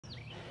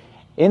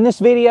In this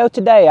video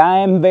today, I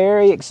am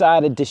very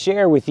excited to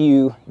share with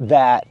you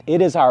that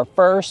it is our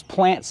first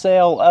plant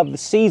sale of the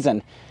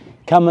season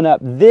coming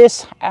up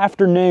this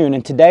afternoon.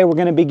 And today we're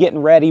going to be getting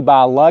ready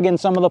by lugging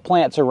some of the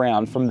plants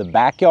around from the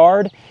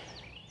backyard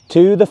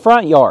to the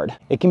front yard.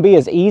 It can be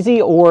as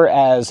easy or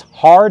as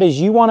hard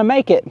as you want to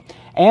make it.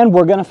 And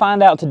we're going to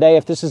find out today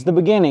if this is the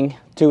beginning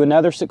to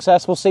another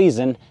successful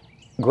season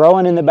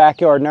growing in the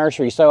backyard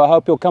nursery. So I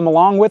hope you'll come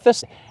along with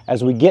us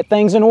as we get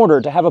things in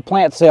order to have a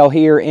plant sale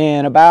here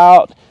in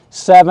about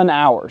 7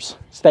 hours.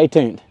 Stay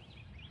tuned.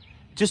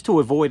 Just to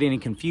avoid any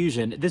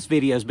confusion, this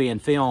video is being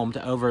filmed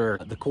over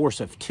the course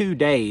of 2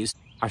 days.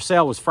 Our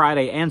sale was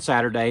Friday and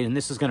Saturday, and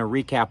this is going to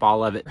recap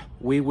all of it.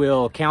 We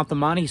will count the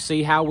money,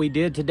 see how we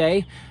did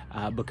today,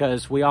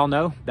 because we all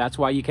know that's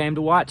why you came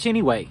to watch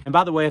anyway. And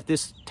by the way, if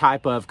this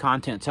type of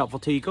content is helpful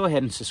to you, go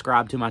ahead and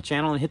subscribe to my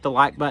channel and hit the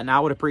like button. I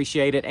would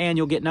appreciate it, and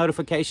you'll get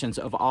notifications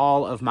of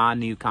all of my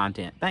new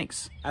content.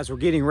 Thanks. As we're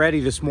getting ready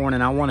this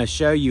morning, I want to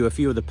show you a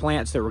few of the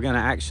plants that we're going to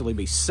actually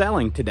be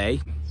selling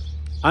today.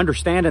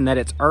 Understanding that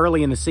it's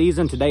early in the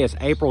season, today is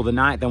April the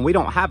 9th, and we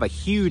don't have a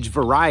huge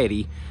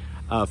variety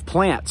of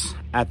plants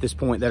at this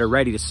point that are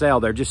ready to sell.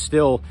 They're just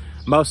still,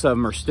 most of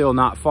them are still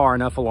not far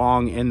enough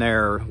along in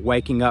their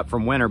waking up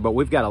from winter, but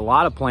we've got a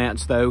lot of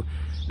plants though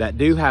that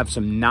do have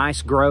some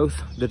nice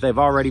growth that they've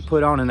already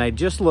put on, and they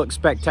just look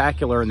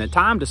spectacular. And the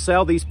time to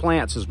sell these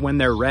plants is when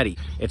they're ready.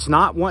 It's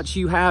not once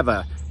you have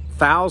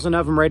 1,000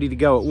 of them ready to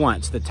go at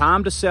once. The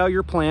time to sell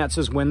your plants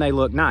is when they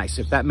look nice.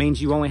 If that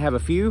means you only have a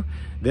few,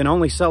 then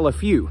only sell a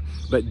few.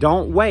 But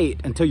don't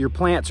wait until your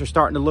plants are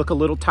starting to look a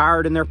little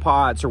tired in their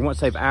pots, or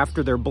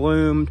after they're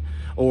bloomed,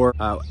 or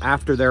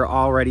after they're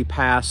already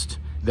past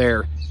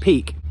their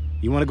peak.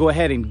 You want to go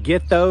ahead and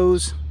get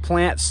those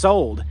plants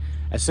sold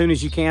as soon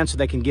as you can, so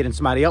they can get in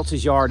somebody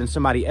else's yard and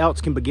somebody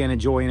else can begin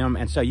enjoying them,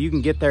 and so you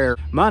can get their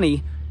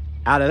money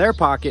out of their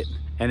pocket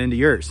and into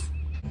yours.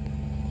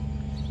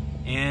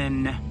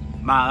 In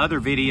my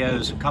other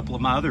videos, a couple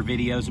of my other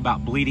videos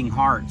about bleeding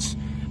hearts,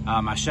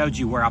 I showed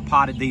you where I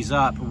potted these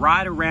up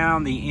right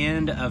around the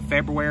end of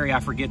February. I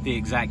forget the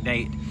exact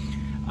date.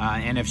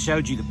 And have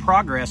showed you the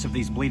progress of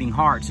these bleeding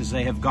hearts as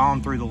they have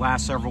gone through the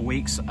last several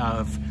weeks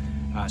of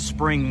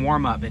spring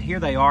warm-up. But here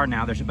they are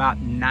now. There's about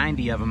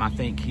 90 of them, I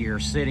think, here,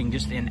 sitting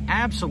just in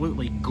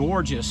absolutely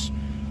gorgeous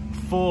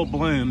full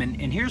bloom.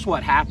 And here's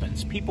what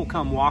happens. People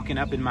come walking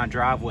up in my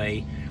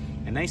driveway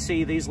and they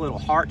see these little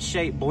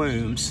heart-shaped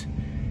blooms,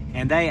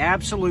 and they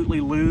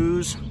absolutely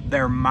lose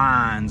their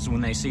minds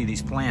when they see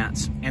these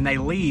plants, and they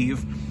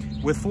leave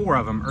with 4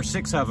 of them or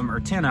 6 of them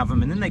or 10 of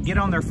them, and then they get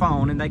on their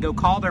phone and they go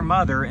call their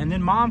mother, and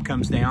then mom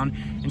comes down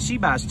and she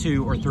buys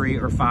 2 or 3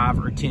 or 5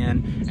 or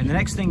 10, and the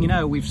next thing you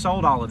know, we've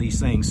sold all of these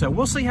things. So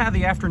we'll see how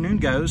the afternoon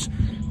goes,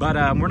 but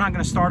we're not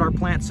going to start our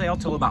plant sale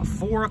till about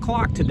 4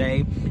 o'clock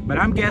today, but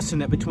I'm guessing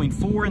that between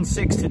 4 and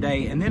 6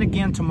 today, and then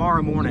again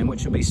tomorrow morning,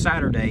 which will be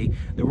Saturday,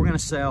 that we're going to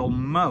sell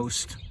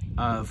most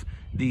of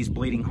these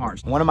bleeding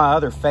hearts. One of my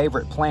other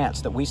favorite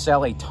plants that we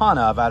sell a ton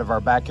of out of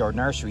our backyard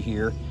nursery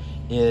here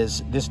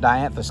is this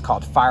dianthus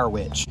called Fire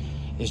Witch.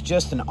 It's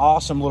just an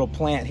awesome little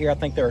plant here. I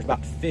think there's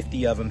about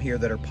 50 of them here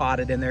that are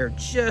potted, and they're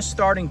just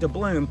starting to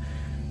bloom.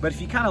 But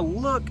if you kind of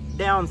look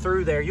down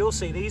through there, you'll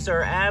see these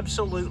are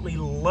absolutely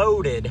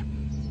loaded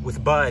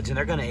with buds, and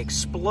they're going to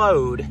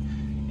explode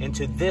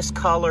into this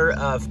color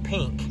of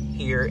pink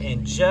here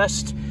in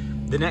just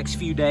the next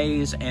few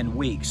days and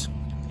weeks.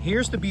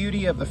 Here's the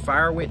beauty of the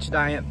Fire Witch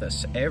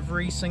dianthus.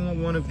 Every single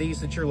one of these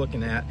that you're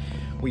looking at,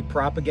 we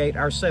propagate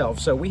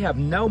ourselves. So we have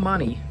no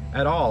money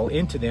at all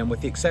into them,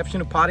 with the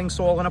exception of potting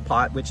soil in a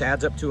pot, which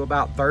adds up to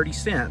about 30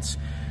 cents.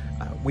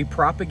 We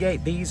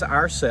propagate these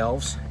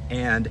ourselves,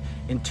 and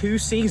in 2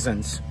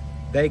 seasons,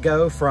 they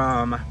go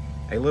from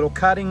a little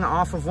cutting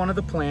off of one of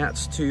the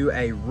plants to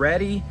a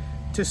ready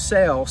to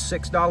sell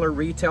 $6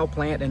 retail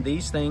plant, and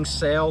these things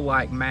sell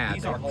like mad.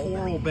 These are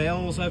coral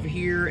bells over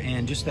here,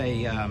 and just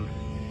a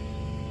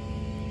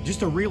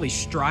really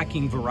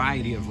striking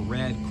variety of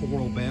red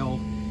coral bell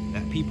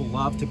that people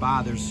love to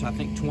buy. There's, I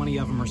think, 20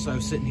 of them or so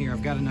sitting here.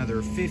 I've got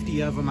another 50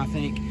 of them, I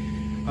think,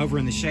 over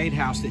in the shade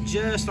house that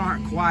just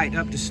aren't quite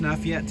up to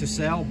snuff yet to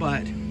sell,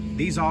 but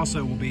these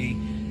also will be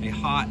a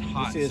hot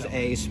This is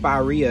a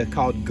spirea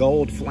called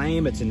Gold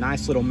Flame. It's a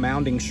nice little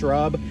mounding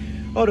shrub.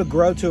 Oh, to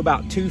grow to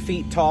about 2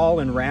 feet tall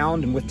and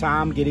round, and with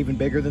time get even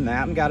bigger than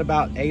that. I've got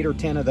about 8 or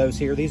 10 of those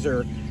here. These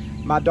are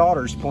my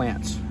daughter's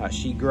plants.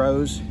 She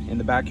grows in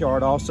the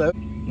backyard also.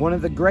 One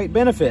of the great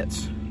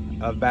benefits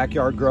of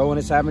backyard growing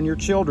is having your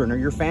children or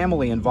your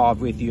family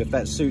involved with you, if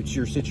that suits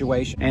your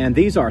situation. And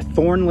these are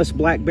thornless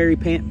blackberry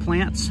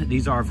plants.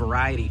 These are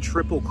variety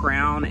triple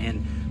crown,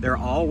 and there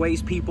are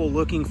always people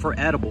looking for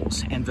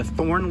edibles, and the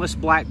thornless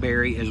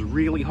blackberry is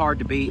really hard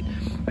to beat.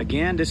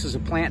 Again, this is a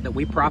plant that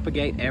we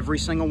propagate every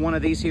single one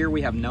of these here.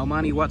 We have no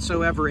money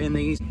whatsoever in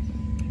these.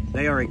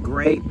 They are a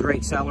great,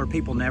 great seller.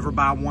 People never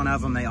buy one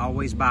of them. They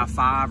always buy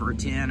 5 or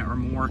 10 or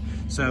more.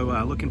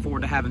 So looking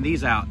forward to having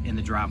these out in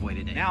the driveway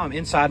today. Now I'm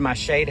inside my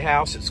shade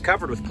house. It's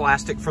covered with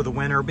plastic for the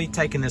winter. I'll be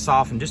taking this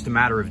off in just a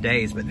matter of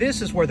days, but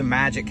this is where the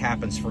magic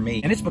happens for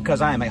me. And it's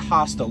because I am a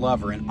hosta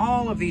lover, and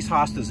all of these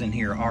hostas in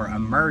here are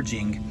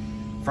emerging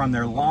from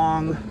their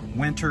long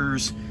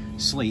winter's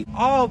sleep.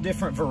 All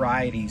different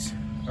varieties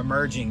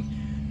emerging.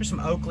 There's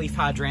some oak leaf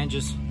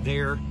hydrangeas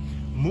there.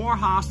 More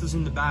hostas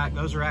in the back.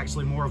 Those are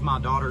actually more of my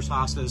daughter's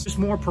hostas. Just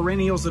more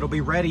perennials that'll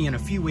be ready in a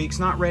few weeks,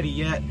 not ready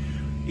yet.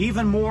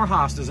 Even more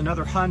hostas,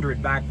 another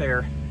 100 back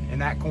there in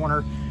that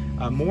corner.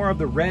 More of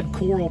the red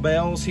coral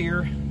bells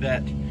here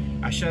that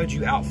I showed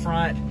you out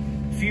front.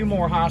 A few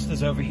more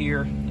hostas over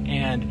here.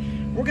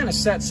 And we're gonna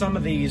set some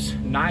of these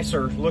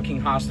nicer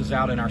looking hostas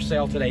out in our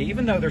sale today.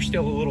 Even though they're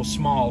still a little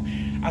small,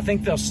 I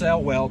think they'll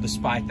sell well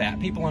despite that.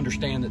 People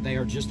understand that they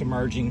are just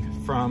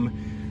emerging from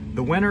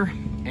the winter,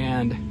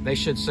 and they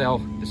should sell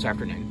this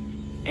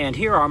afternoon. And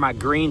here are my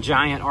green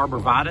giant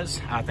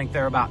arborvitas. I think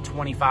there are about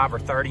 25 or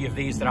 30 of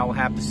these that I will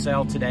have to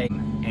sell today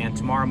and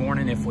tomorrow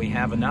morning if we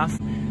have enough.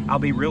 I'll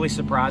be really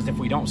surprised if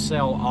we don't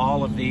sell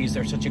all of these.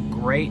 They're such a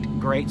great,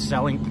 great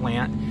selling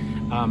plant.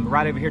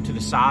 Right over here to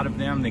the side of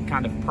them, the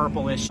kind of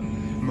purplish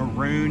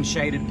maroon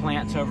shaded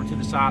plants over to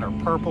the side are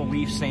purple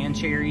leaf sand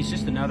cherries,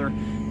 just another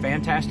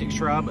fantastic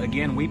shrub.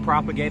 Again, we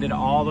propagated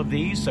all of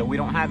these, so we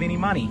don't have any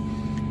money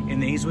in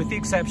these with the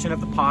exception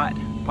of the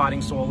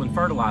potting soil and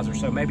fertilizer.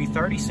 So maybe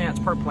 30 cents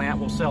per plant.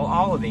 We'll sell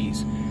all of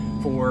these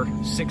for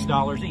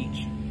 $6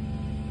 each.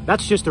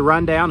 That's just a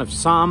rundown of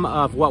some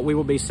of what we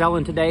will be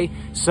selling today.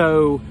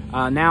 So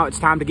now it's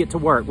time to get to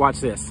work. Watch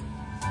this.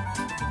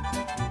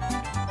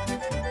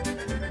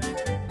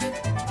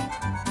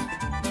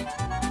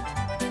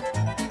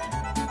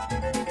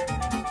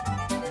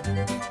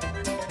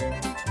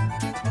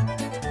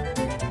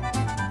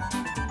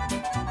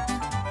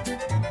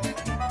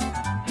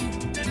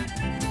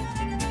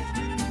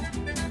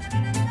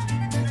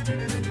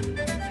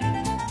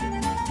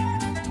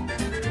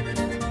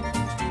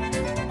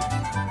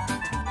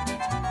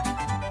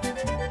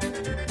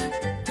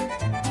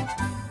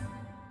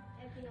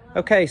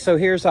 Okay, so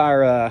here's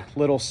our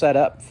little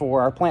setup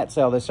for our plant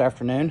sale this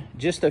afternoon.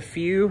 Just a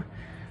few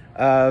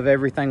of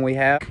everything we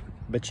have,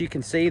 but you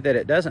can see that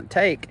it doesn't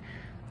take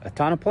a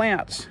ton of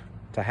plants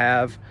to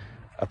have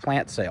a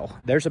plant sale.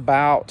 There's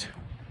about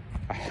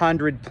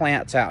 100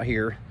 plants out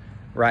here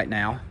right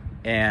now,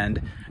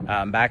 and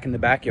back in the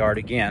backyard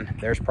again,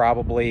 there's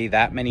probably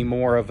that many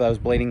more of those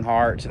bleeding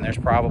hearts, and there's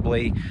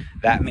probably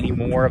that many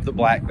more of the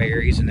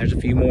blackberries, and there's a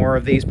few more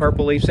of these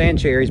purple leaf sand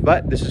cherries,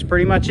 but this is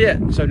pretty much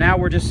it. So now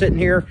we're just sitting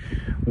here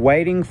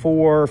waiting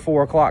for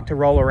 4 o'clock to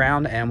roll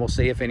around, and we'll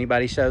see if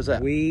anybody shows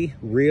up. We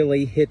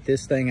really hit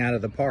this thing out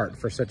of the park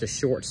for such a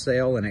short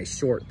sale in a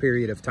short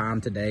period of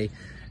time today.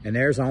 And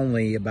there's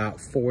only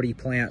about 40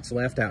 plants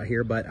left out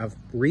here, but I've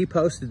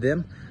reposted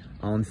them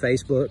on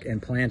Facebook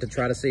and plan to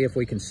try to see if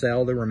we can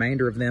sell the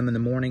remainder of them in the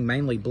morning.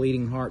 Mainly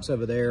bleeding hearts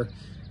over there,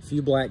 a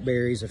few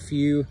blackberries, a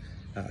few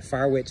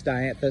firewitch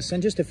dianthus,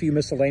 and just a few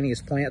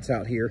miscellaneous plants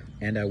out here,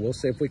 and we'll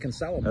see if we can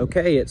sell them.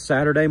 Okay, it's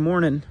Saturday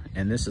morning,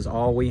 and this is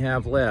all we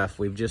have left.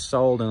 We've just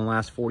sold in the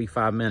last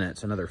 45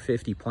 minutes another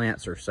 50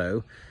 plants or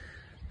so,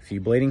 a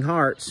few bleeding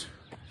hearts,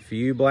 a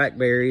few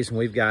blackberries, and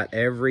we've got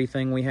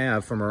everything we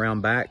have from around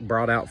back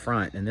brought out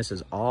front, and this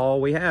is all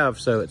we have.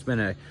 So it's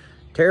been a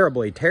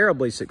terribly,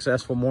 terribly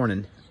successful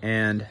morning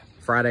and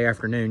Friday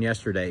afternoon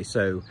yesterday.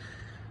 So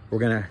we're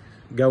gonna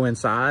go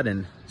inside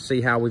and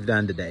see how we've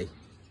done today.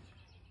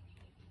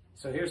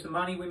 So here's the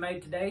money we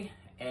made today,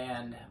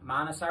 and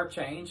minus our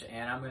change,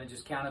 and I'm gonna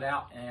just count it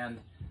out and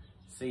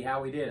see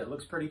how we did. It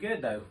looks pretty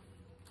good though.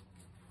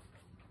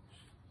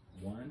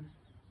 1,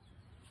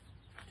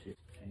 2,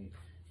 8,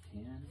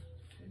 10,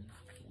 2,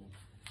 4,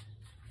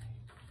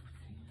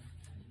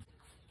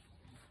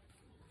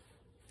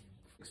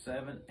 6,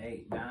 7,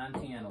 8, 9,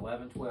 10,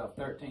 11, 12,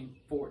 13,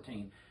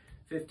 14,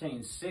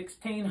 15,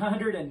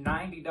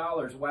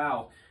 $1,690.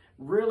 Wow,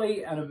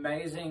 really an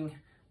amazing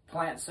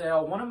plant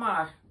sale. One of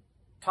my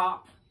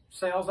top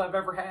sales I've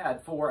ever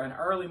had for an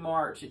early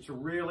March. It's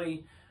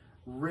really,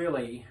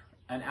 really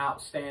an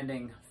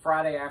outstanding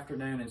Friday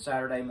afternoon and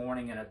Saturday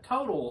morning, and a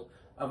total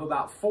of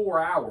about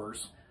 4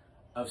 hours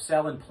of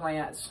selling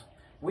plants.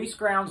 We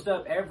scrounged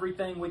up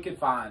everything we could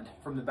find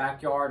from the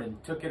backyard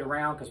and took it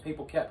around because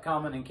people kept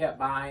coming and kept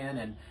buying,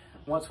 and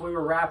once we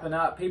were wrapping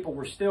up, people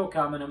were still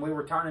coming and we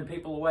were turning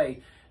people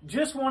away.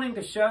 Just wanting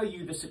to show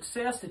you the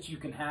success that you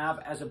can have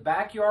as a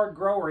backyard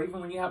grower, even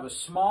when you have a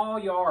small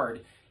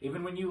yard,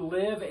 even when you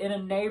live in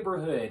a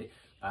neighborhood,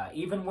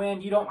 even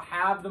when you don't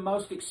have the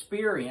most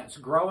experience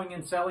growing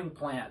and selling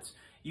plants.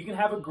 You can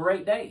have a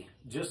great day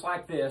just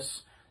like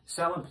this,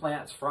 selling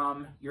plants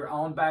from your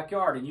own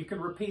backyard. And you can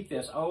repeat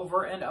this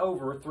over and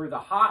over through the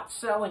hot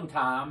selling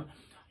time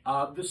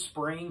of the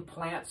spring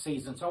plant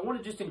season. So I want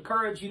to just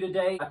encourage you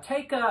today,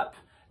 take up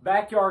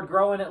backyard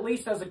growing, at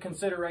least as a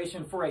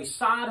consideration for a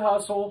side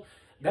hustle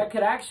that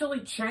could actually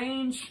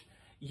change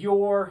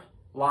your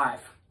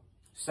life.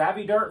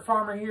 Savvy Dirt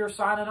Farmer here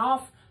signing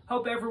off.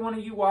 Hope every one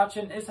of you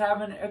watching is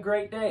having a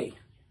great day.